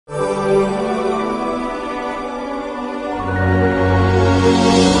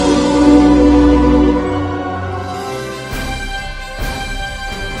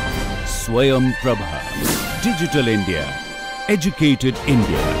Swayam Prabha. Digital India. Educated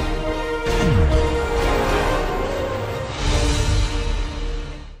India.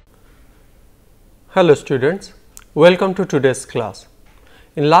 Hello students, welcome to today's class.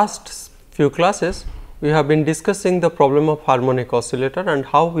 In last few classes, we have been discussing the problem of harmonic oscillator and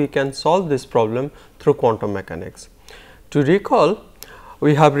how we can solve this problem through quantum mechanics. To recall,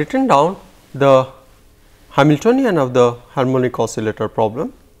 we have written down the Hamiltonian of the harmonic oscillator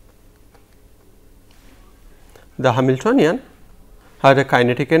problem. The Hamiltonian had a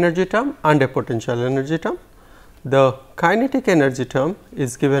kinetic energy term and a potential energy term. The kinetic energy term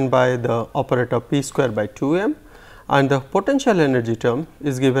is given by the operator p square by 2m, and the potential energy term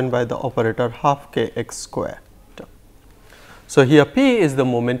is given by the operator half k x square term. So, here p is the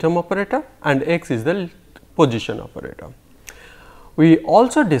momentum operator and x is the position operator. We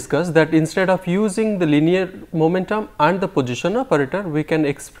also discussed that instead of using the linear momentum and the position operator, we can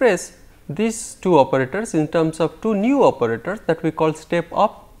express these two operators in terms of two new operators that we call step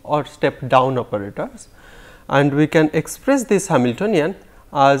up or step down operators, and we can express this Hamiltonian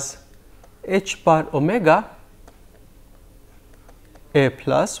as h bar omega a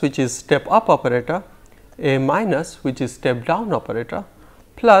plus, which is step up operator, a minus, which is step down operator,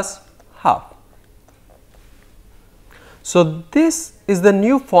 plus half. So, this is the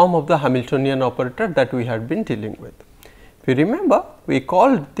new form of the Hamiltonian operator that we had been dealing with. If you remember, we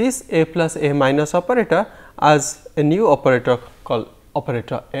called this a plus a minus operator as a new operator called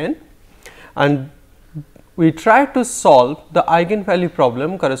operator n, and we tried to solve the eigenvalue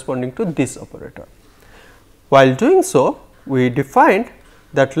problem corresponding to this operator. While doing so, we defined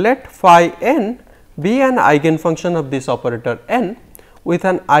that let phi n be an eigenfunction of this operator n with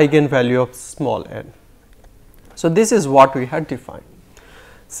an eigenvalue of small n. So, this is what we had defined.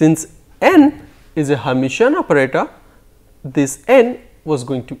 Since n is a Hermitian operator, this n is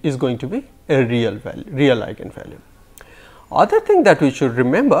going to be a real eigenvalue. Other thing that we should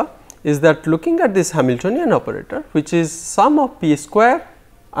remember is that looking at this Hamiltonian operator, which is sum of p square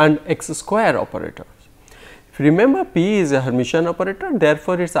and x square operators. If you remember, p is a Hermitian operator,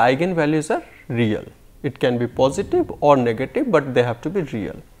 therefore, its eigenvalues are real. It can be positive or negative, but they have to be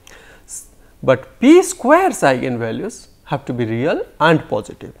real. But p square's eigenvalues have to be real and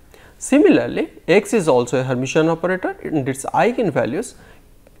positive. Similarly, x is also a Hermitian operator and its eigenvalues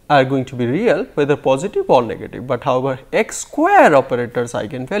are going to be real, whether positive or negative, but however, x square operator's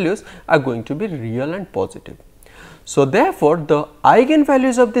eigenvalues are going to be real and positive. So, therefore, the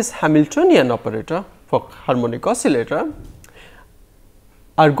eigenvalues of this Hamiltonian operator for harmonic oscillator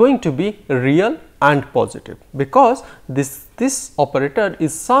are going to be real and positive, because this operator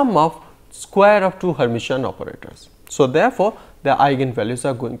is sum of square of two Hermitian operators. So, therefore, the eigenvalues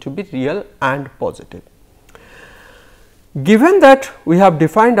are going to be real and positive. Given that we have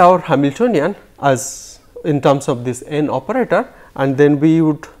defined our Hamiltonian as in terms of this n operator, and then we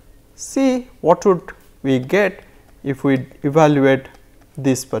would see what would we get if we evaluate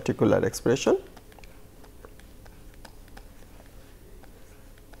this particular expression.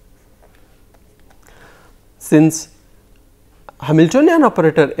 Since Hamiltonian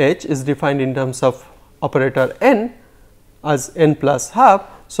operator h is defined in terms of operator n as n plus half.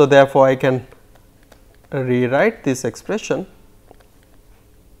 So, therefore, I can rewrite this expression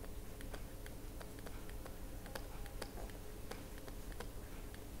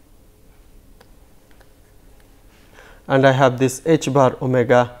and I have this h bar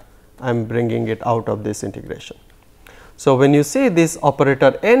omega, I am bringing it out of this integration. So, when you see this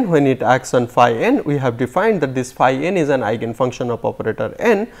operator n, when it acts on phi n, we have defined that this phi n is an eigenfunction of operator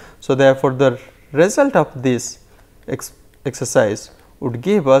n. So, therefore, the result of this exercise would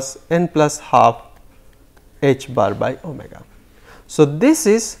give us n plus half h bar by omega. So, this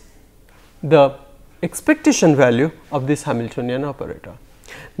is the expectation value of this Hamiltonian operator.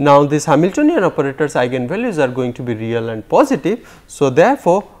 Now, this Hamiltonian operator's eigenvalues are going to be real and positive. So,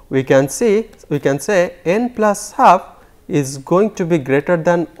 therefore, we can say n plus half is going to be greater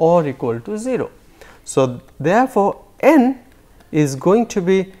than or equal to 0. So, therefore, n is going to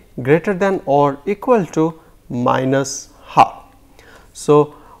be greater than or equal to minus half.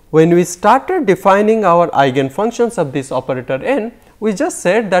 So, when we started defining our eigenfunctions of this operator n, we just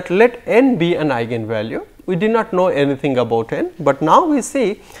said that let n be an eigenvalue. We did not know anything about n, but now we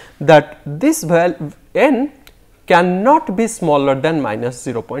see that this value n cannot be smaller than minus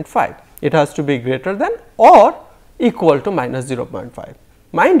 0.5. It has to be greater than or equal to minus 0.5.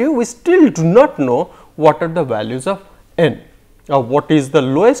 Mind you, we still do not know what are the values of n or what is the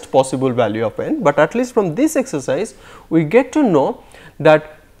lowest possible value of n, but at least from this exercise we get to know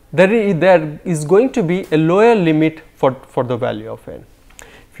that there is going to be a lower limit for the value of n.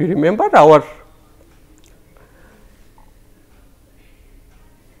 If you remember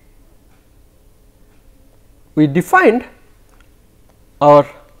we defined our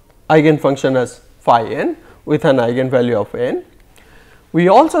eigenfunction as phi n with an eigenvalue of n. We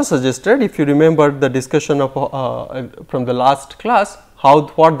also suggested, if you remember the discussion of from the last class,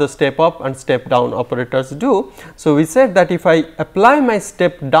 what the step up and step down operators do. So, we said that if I apply my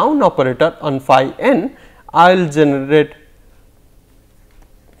step down operator on phi n, I will generate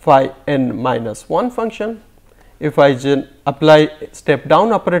phi n minus 1 function. If I apply step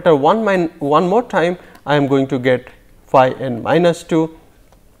down operator one more time, I am going to get phi n minus 2.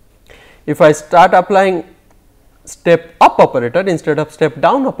 If I start applying step up operator instead of step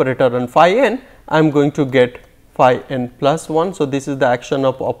down operator on phi n, I am going to get phi n plus 1. So, this is the action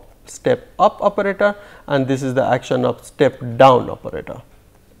of step up operator and this is the action of step down operator.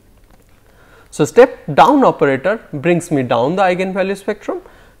 So, step down operator brings me down the eigenvalue spectrum,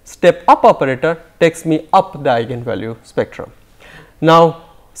 step up operator takes me up the eigenvalue spectrum. Now,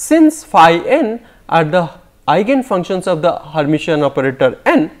 since phi n are the eigenfunctions of the Hermitian operator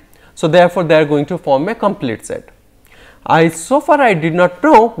n, so therefore, they are going to form a complete set. So far I did not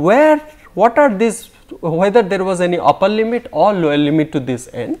know what are these, whether there was any upper limit or lower limit to this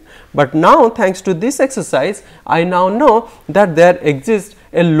n, but now thanks to this exercise I now know that there exists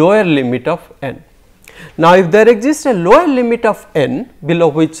a lower limit of n. Now, if there exists a lower limit of n below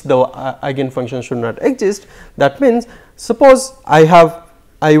which the eigenfunction should not exist, that means suppose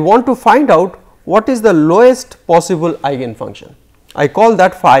I want to find out what is the lowest possible eigenfunction. I call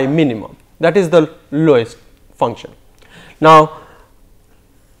that phi minimum, that is the lowest function. Now,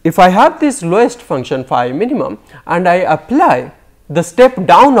 if I have this lowest function phi minimum and I apply the step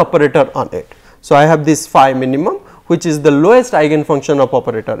down operator on it. So, I have this phi minimum which is the lowest eigenfunction of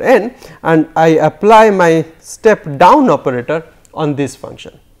operator n, and I apply my step down operator on this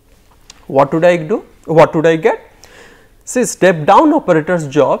function. What would I do? What would I get? See, step down operator's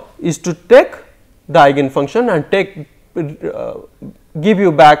job is to take the eigenfunction and give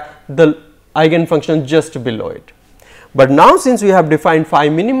you back the eigenfunction just below it. But now, since we have defined phi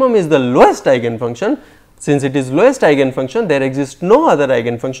minimum is the lowest eigenfunction, since it is lowest eigenfunction, there exists no other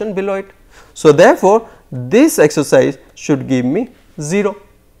eigenfunction below it. So, therefore, this exercise should give me 0.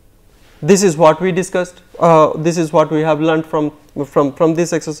 This is what we discussed, this is what we have learned from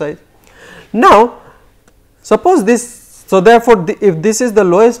this exercise. Now, suppose this, so therefore, if this is the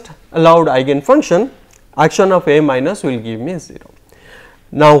lowest allowed eigenfunction, action of A minus will give me 0.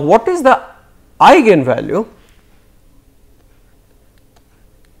 Now, what is the eigenvalue?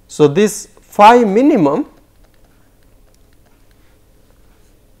 So, this phi minimum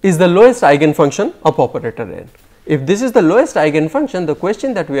is the lowest eigenfunction of operator n. If this is the lowest eigenfunction, the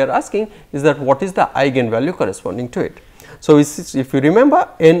question that we are asking is that what is the eigenvalue corresponding to it. So, if you remember,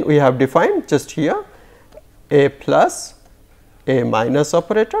 n we have defined just here A plus A minus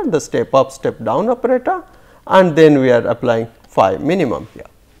operator, the step up step down operator, and then we are applying phi minimum here.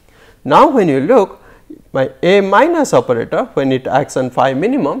 Now, when you look, my A minus operator, when it acts on phi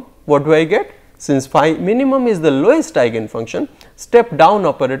minimum, what do I get? Since phi minimum is the lowest eigenfunction, step down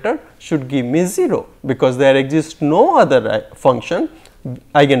operator should give me 0, because there exists no other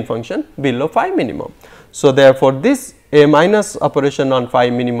eigenfunction below phi minimum. So, therefore, this A minus operation on phi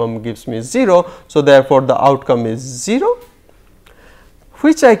minimum gives me 0. So, therefore, the outcome is 0,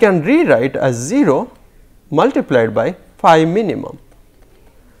 which I can rewrite as 0 multiplied by phi minimum.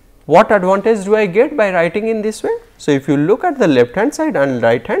 What advantage do I get by writing in this way? So, if you look at the left hand side and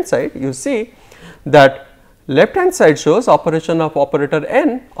right hand side, you see that left hand side shows operation of operator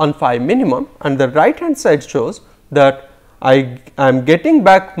n on phi minimum, and the right hand side shows that I am getting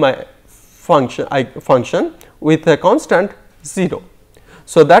back my function with a constant 0.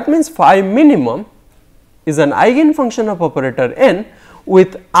 So, that means phi minimum is an eigenfunction of operator n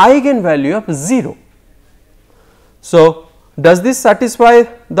with eigenvalue of 0. So, does this satisfy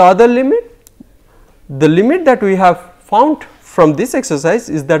the other limit? The limit that we have found from this exercise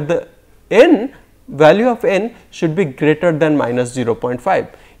is that the n value of n should be greater than minus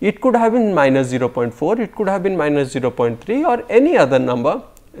 0.5. It could have been minus 0.4, it could have been minus 0.3 or any other number,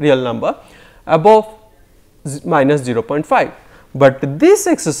 real number above minus 0.5. But this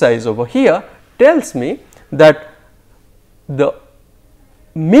exercise over here tells me that the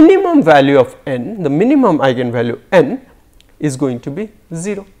minimum value of n, the minimum eigenvalue n is going to be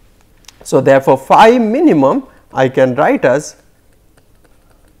 0. So, therefore, phi minimum I can write as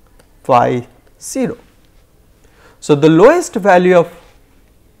phi 0. So, the lowest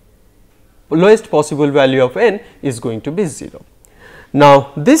possible value of n is going to be 0.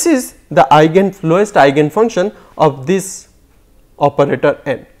 Now, this is the lowest eigenfunction of this operator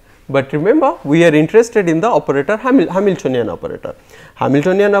n. But remember, we are interested in the operator Hamiltonian operator.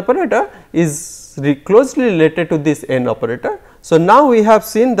 Hamiltonian operator is closely related to this n operator. So, now we have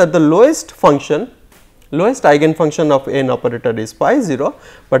seen that the lowest eigenfunction of n operator is phi 0,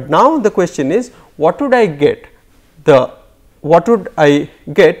 but now the question is what would I get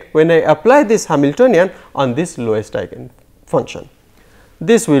when I apply this Hamiltonian on this lowest eigenfunction.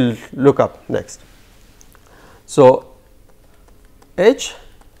 This we will look up next. So, H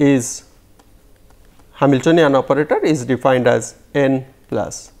is Hamiltonian operator is defined as n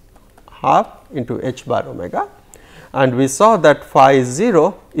plus half into h bar omega, and we saw that phi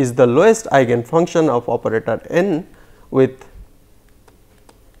 0 is the lowest eigenfunction of operator n with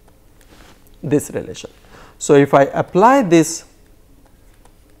this relation. So, if I apply this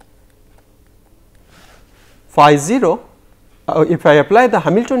phi 0, if I apply the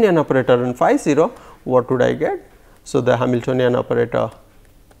Hamiltonian operator on phi 0, what would I get? So, the Hamiltonian operator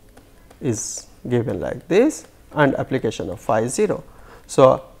is given like this and application of phi 0.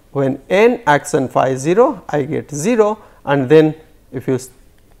 So, when n acts on phi 0, I get 0, and then if you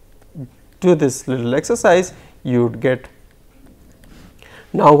do this little exercise, you would get.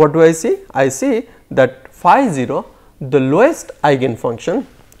 Now, what do I see? I see that phi 0, the lowest eigenfunction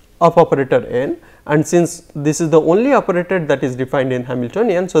of operator n, and since this is the only operator that is defined in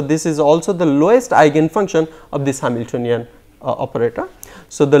Hamiltonian. So, this is also the lowest eigenfunction of this Hamiltonian operator.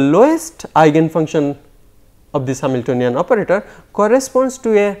 So, the lowest eigenfunction of this Hamiltonian operator corresponds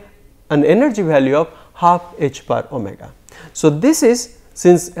to an energy value of half h bar omega. So, this is,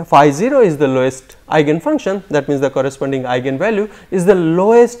 since phi 0 is the lowest eigenfunction, that means the corresponding eigenvalue is the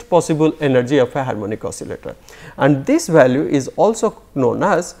lowest possible energy of a harmonic oscillator, and this value is also known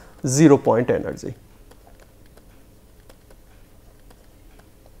as 0 point energy.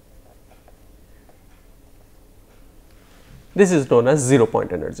 This is known as 0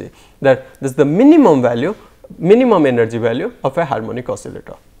 point energy, that this is the minimum energy value of a harmonic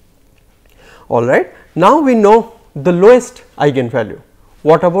oscillator. All right. Now, we know the lowest eigenvalue.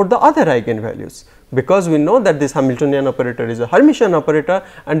 What about the other eigenvalues? Because we know that this Hamiltonian operator is a Hermitian operator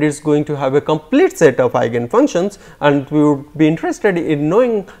and it is going to have a complete set of eigenfunctions, and we would be interested in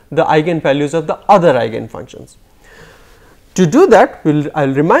knowing the eigenvalues of the other eigenfunctions. To do that, I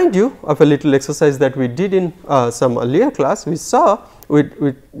will remind you of a little exercise that we did in some earlier class. We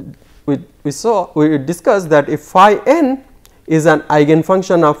discussed that if phi n is an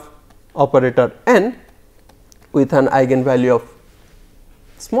eigenfunction of operator n with an eigenvalue of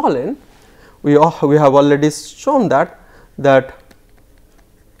small n, we have already shown that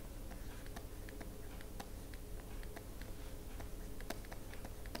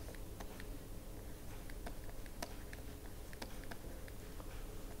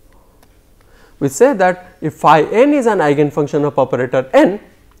we say that if phi n is an eigenfunction of operator n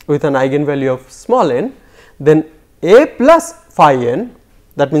with an eigenvalue of small n, then a plus phi n,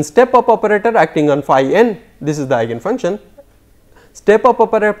 that means step up operator acting on phi n, this is the eigenfunction, step up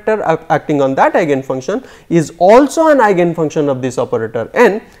operator acting on that eigenfunction is also an eigenfunction of this operator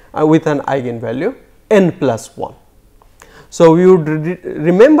n with an eigenvalue n plus 1. So, we would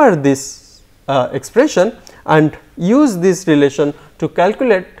remember this expression and use this relation to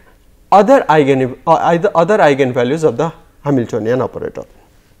calculate other eigenvalues of the Hamiltonian operator.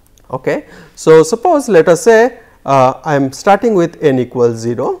 Okay. So, suppose let us say I am starting with n equals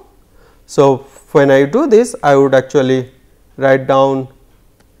 0. So, when I do this, I would actually write down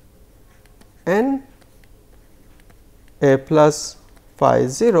n a plus phi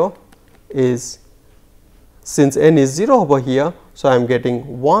 0 is, since n is 0 over here. So, I am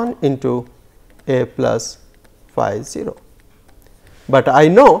getting 1 into a plus phi 0, but I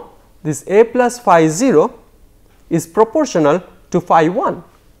know this a plus phi 0 is proportional to phi 1.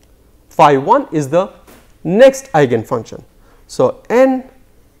 Phi 1 is the next eigenfunction. So, n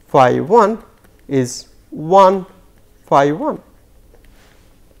phi 1 is 1 phi 1.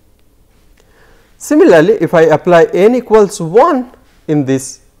 Similarly, if I apply n equals 1 in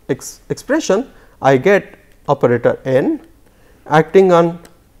this expression, I get operator n acting on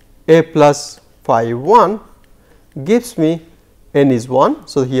a plus phi 1 gives me n is 1.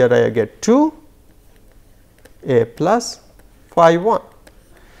 So, here I get 2 a plus phi 1,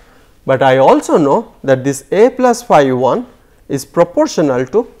 but I also know that this a plus phi 1 is proportional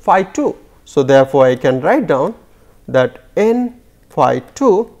to phi 2. So, therefore, I can write down that n phi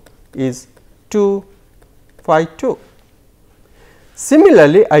 2 is 2 phi 2.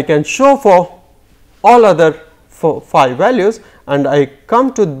 Similarly, I can show for all other phi values, and I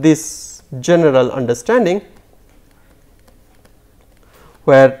come to this general understanding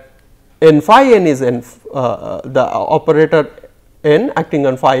where n phi n is the operator n acting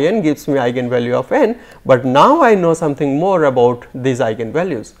on phi n gives me eigenvalue of n, but now I know something more about these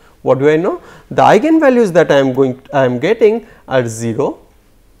eigenvalues. What do I know? The eigenvalues that I am getting are 0.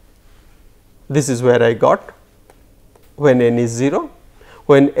 This is where I got when n is 0.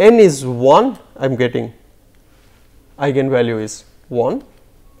 When n is 1, I am getting eigenvalue is 1,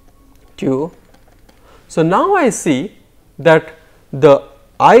 2. So, now I see that the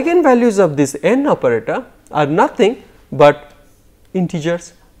eigenvalues of this n operator are nothing but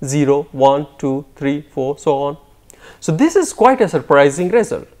integers 0, 1, 2, 3, 4, so on. So, this is quite a surprising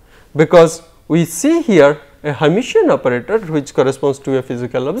result, because we see here a Hermitian operator which corresponds to a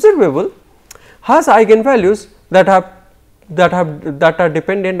physical observable has eigenvalues that are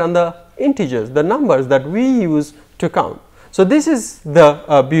dependent on the integers, the numbers that we use to count. So, this is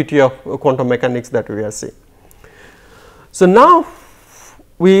the beauty of quantum mechanics that we are seeing. So, now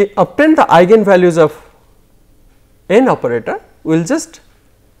we obtain the eigenvalues of n operator. We will just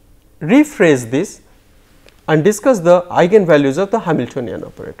rephrase this and discuss the eigenvalues of the Hamiltonian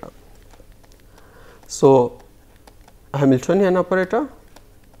operator. So, Hamiltonian operator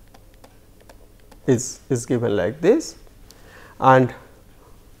is given like this, and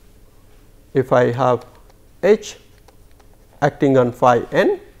if I have h acting on phi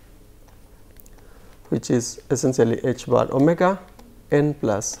n, which is essentially h bar omega n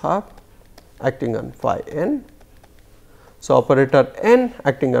plus half acting on phi n. So, operator n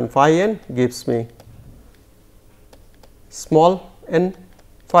acting on phi n gives me small n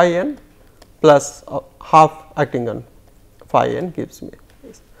phi n plus half acting on phi n gives me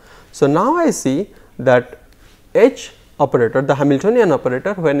this. So, now I see that h operator, the Hamiltonian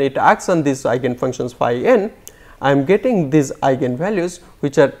operator, when it acts on these eigenfunctions phi n, I am getting these eigenvalues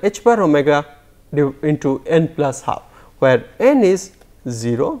which are h bar omega into n plus half, where n is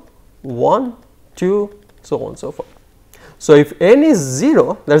 0, 1, 2, so on and so forth. So, if n is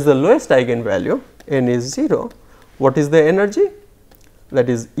 0, that is the lowest eigenvalue, n is 0, what is the energy? That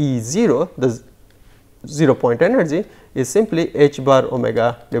is E 0, the 0 point energy is simply h bar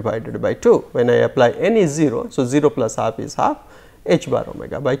omega divided by 2. When I apply n is 0, so 0 plus half is half, h bar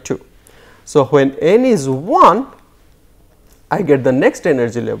omega by 2. So, when n is 1, I get the next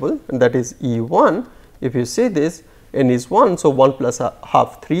energy level, and that is E 1. If you see this, n is 1, so 1 plus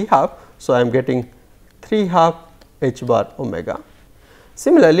half 3 half. So, I am getting 3 half h bar omega.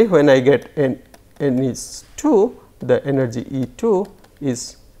 Similarly, when I get n is 2, the energy E 2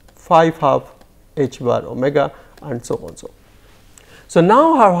 is 5 half h bar omega, and so on. So,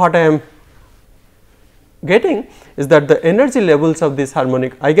 now what I am getting is that the energy levels of this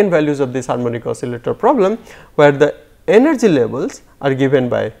harmonic eigenvalues of this harmonic oscillator problem, where the energy levels are given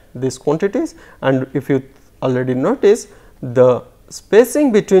by these quantities, and if you already notice, the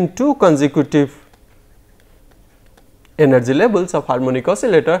spacing between two consecutive energy levels of harmonic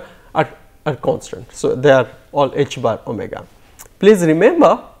oscillator are constant. So, they are all h bar omega. Please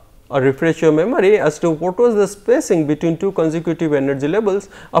remember or refresh your memory as to what was the spacing between two consecutive energy levels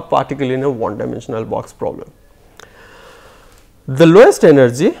of particle in a one dimensional box problem. The lowest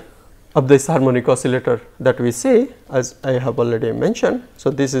energy of this harmonic oscillator that we see, as I have already mentioned. So,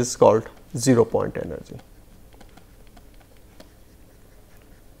 this is called 0 point energy.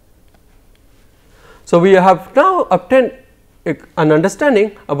 So, we have now obtained an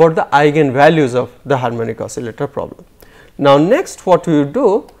understanding about the eigenvalues of the harmonic oscillator problem. Now, next what we will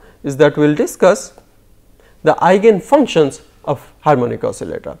do is that we will discuss the eigenfunctions of harmonic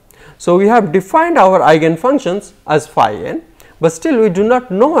oscillator. So, we have defined our eigenfunctions as phi n, but still we do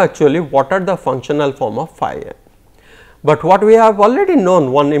not know actually what are the functional form of phi n. But what we have already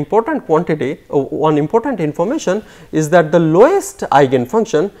known, one important quantity, one important information is that the lowest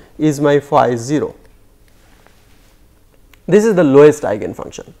eigenfunction is my phi 0. This is the lowest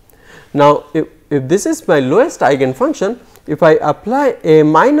eigenfunction. Now, if this is my lowest eigenfunction, if I apply a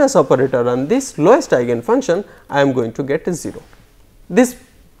minus operator on this lowest eigenfunction, I am going to get a 0. This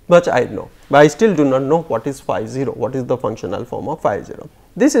much I know, but I still do not know what is phi 0, what is the functional form of phi 0.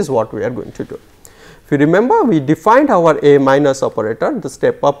 This is what we are going to do. If you remember, we defined our a minus operator, the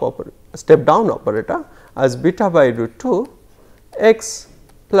step down operator, as beta by root 2 x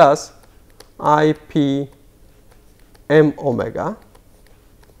plus I p m omega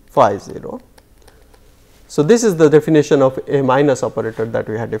phi 0. So, this is the definition of a minus operator that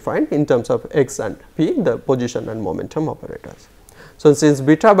we had defined in terms of x and p, the position and momentum operators. So, since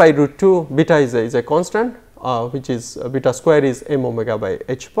beta by root 2, beta is a constant, which is beta square is m omega by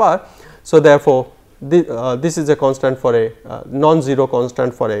h bar. So, therefore, this is a constant for a non-zero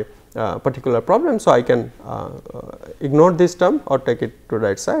constant for a particular problem. So, I can ignore this term or take it to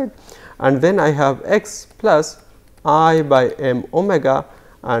right side, and then I have x plus I by m omega,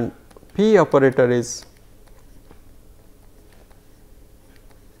 and p operator is,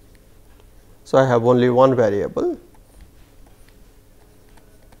 so I have only one variable.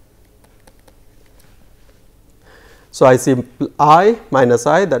 So, I see I minus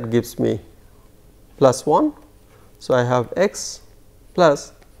I, that gives me plus 1. So, I have x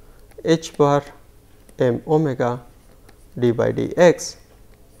plus h bar m omega d by dx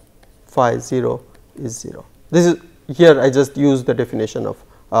phi 0 is 0. This is, here I just use the definition of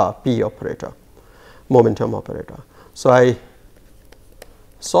p operator, momentum operator. So, I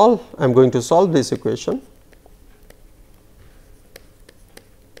am going to solve this equation.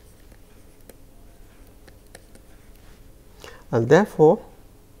 And therefore,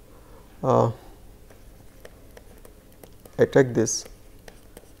 I take this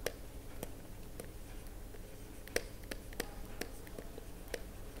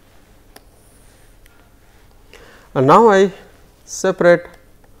and now I separate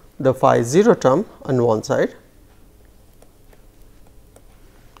the phi 0 term on one side.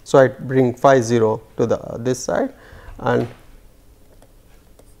 So, I bring phi 0 to the this side and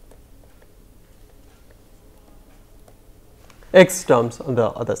x terms on the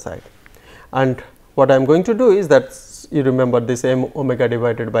other side, and what I am going to do is that, you remember this m omega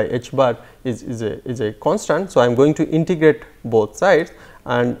divided by h bar is a constant. So, I am going to integrate both sides,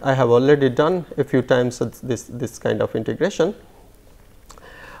 and I have already done a few times this kind of integration.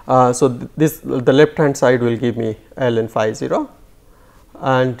 So, this the left hand side will give me ln phi 0,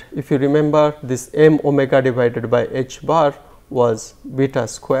 and if you remember, this m omega divided by h bar was beta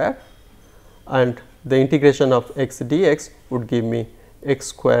square, and the integration of x dx would give me x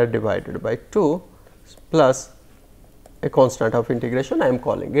square divided by 2 plus a constant of integration. I am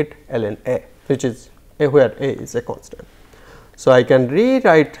calling it ln a, which is where a is a constant. So, I can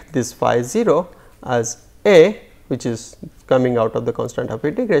rewrite this phi 0 as a, which is coming out of the constant of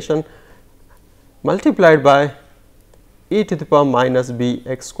integration, multiplied by e to the power minus b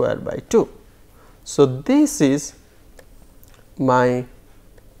x square by 2. So, this is my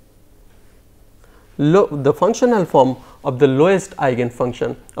the functional form of the lowest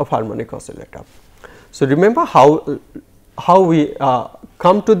eigenfunction of harmonic oscillator. So, remember how we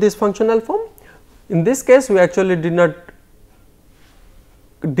come to this functional form. In this case, we actually did not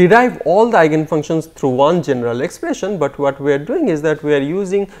derive all the eigenfunctions through one general expression, but what we are doing is that we are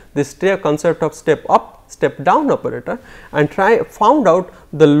using this concept of step up step down operator and found out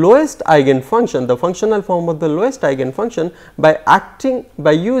the lowest eigenfunction, the functional form of the lowest eigenfunction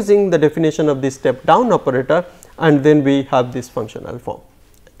by using the definition of this step down operator, and then we have this functional form.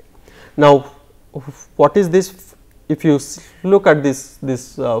 Now, what is this? If you look at this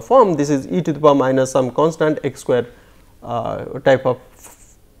form, this is e to the power minus some constant x square type of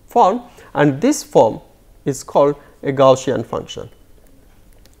form, and this form is called a Gaussian function,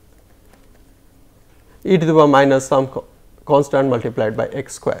 e to the power minus some constant multiplied by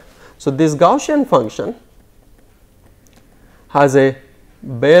x square. So, this Gaussian function has a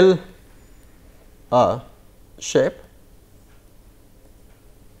bell shape.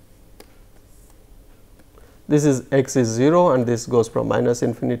 This is x is 0 and this goes from minus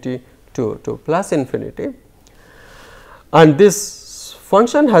infinity to plus infinity, and this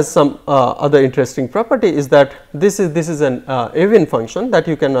function has some other interesting property is that this is an even function that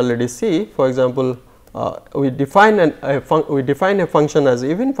you can already see. For example, we define a function as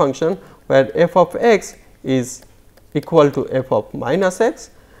even function where f of x is equal to f of minus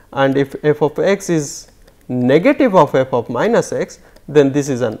x, and if f of x is negative of f of minus x, then this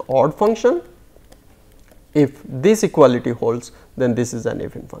is an odd function. If this equality holds, then this is an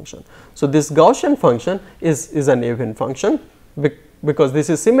even function. So, this Gaussian function is an even function because this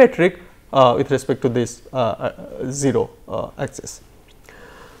is symmetric with respect to this 0 axis.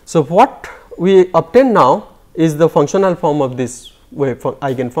 So, what we obtain now is the functional form of this wave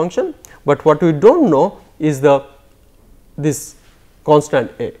eigenfunction, but what we do not know is this constant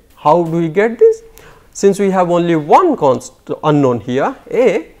a. How do we get this? Since we have only one constant unknown here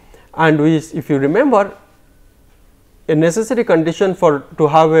a, and if you remember, a necessary condition to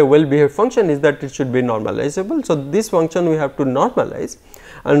have a well behaved function is that it should be normalizable. So, this function we have to normalize,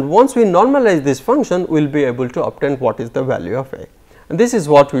 and once we normalize this function, we will be able to obtain what is the value of a, and this is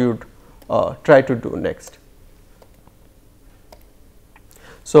what we would try to do next.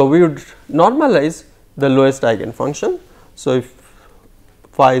 So, we would normalize the lowest eigenfunction. So, if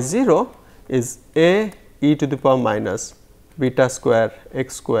phi 0 is a e to the power minus beta square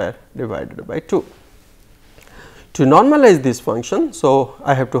x square divided by 2. To normalize this function, so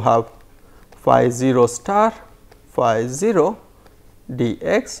I have to have phi 0 star phi 0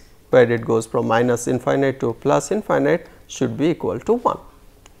 dx where it goes from minus infinite to plus infinite should be equal to 1.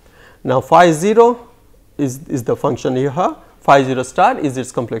 Now, phi 0 is the function you have, phi 0 star is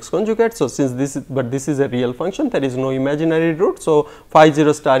its complex conjugate. So, since this is, but this is a real function, there is no imaginary root. So, phi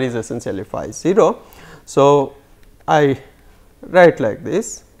 0 star is essentially phi 0. So, I write like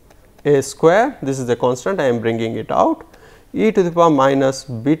this, a square, this is a constant, I am bringing it out, e to the power minus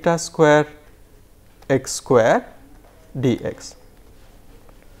beta square x square dx.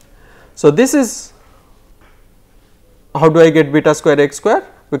 So, this is how do I get beta square x square,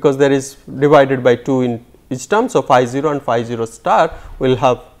 because there is divided by 2 in each term. So, phi 0 and phi 0 star will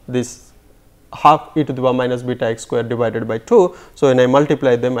have this half e to the power minus beta x square divided by 2. So, when I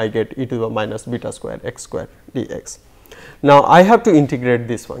multiply them I get e to the power minus beta square x square dx. Now, I have to integrate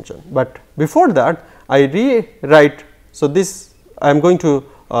this function, but before that I rewrite. So, this I am going to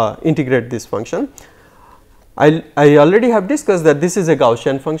integrate this function. I already have discussed that this is a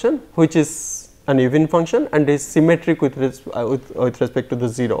Gaussian function which is an even function and is symmetric with respect to the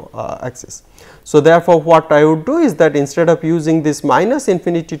 0 axis. So, therefore, what I would do is that instead of using this minus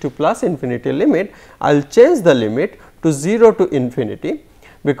infinity to plus infinity limit, I will change the limit to 0 to infinity,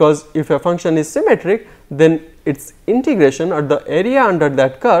 because if a function is symmetric, then its integration or the area under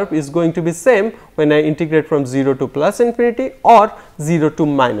that curve is going to be same when I integrate from 0 to plus infinity or 0 to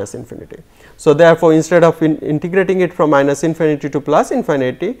minus infinity. So, therefore, instead of integrating it from minus infinity to plus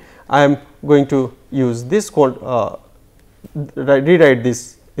infinity, I am going to use this rewrite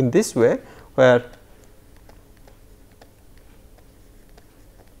this in this way, where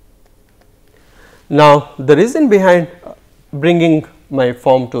now the reason behind bringing my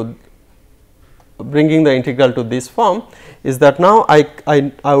form to bringing the integral to this form is that now I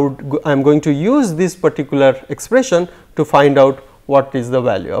am going to use this particular expression to find out what is the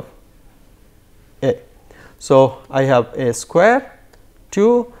value of a. So, I have a square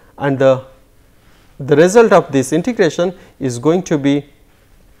 2 and the result of this integration is going to be,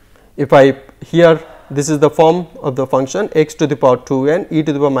 if I here this is the form of the function x to the power 2 n e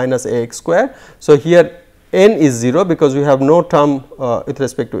to the power minus a x square. So, here n is 0 because we have no term with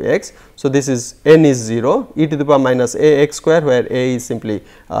respect to x. So, this is n is 0 e to the power minus a x square, where a is simply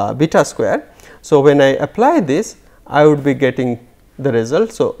beta square. So, when I apply this I would be getting the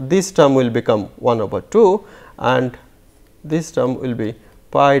result. So, this term will become 1 over 2 and this term will be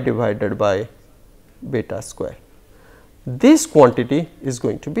pi divided by beta square. This quantity is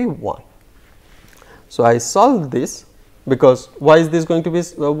going to be 1. So, I solve this, because why is this going to be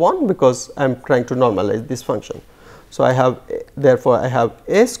 1? Because I am trying to normalize this function. So, I have therefore, I have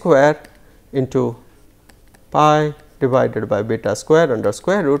a square into pi divided by beta square under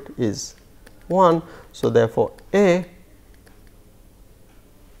square root is 1. So, therefore, a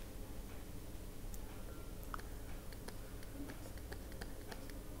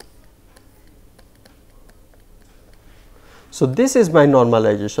So, this is my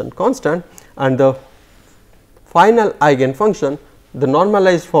normalization constant, and the final eigenfunction, the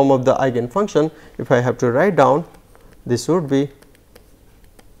normalized form of the eigenfunction, if I have to write down, this would be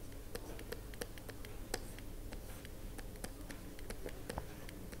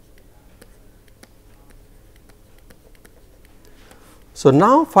so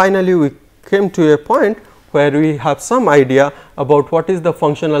now finally we came to a point where we have some idea about what is the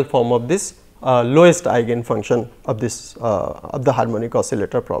functional form of this lowest eigenfunction of this of the harmonic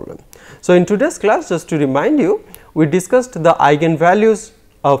oscillator problem. So, in today's class, just to remind you, we discussed the eigenvalues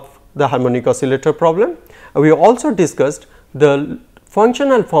of the harmonic oscillator problem. We also discussed the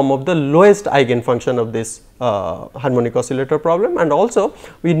functional form of the lowest eigenfunction of this harmonic oscillator problem, and also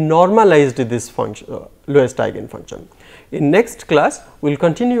we normalized this function lowest eigenfunction. In next class, we will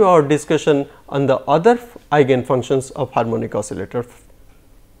continue our discussion on the other eigenfunctions of harmonic oscillator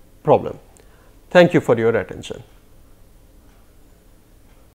problem. Thank you for your attention.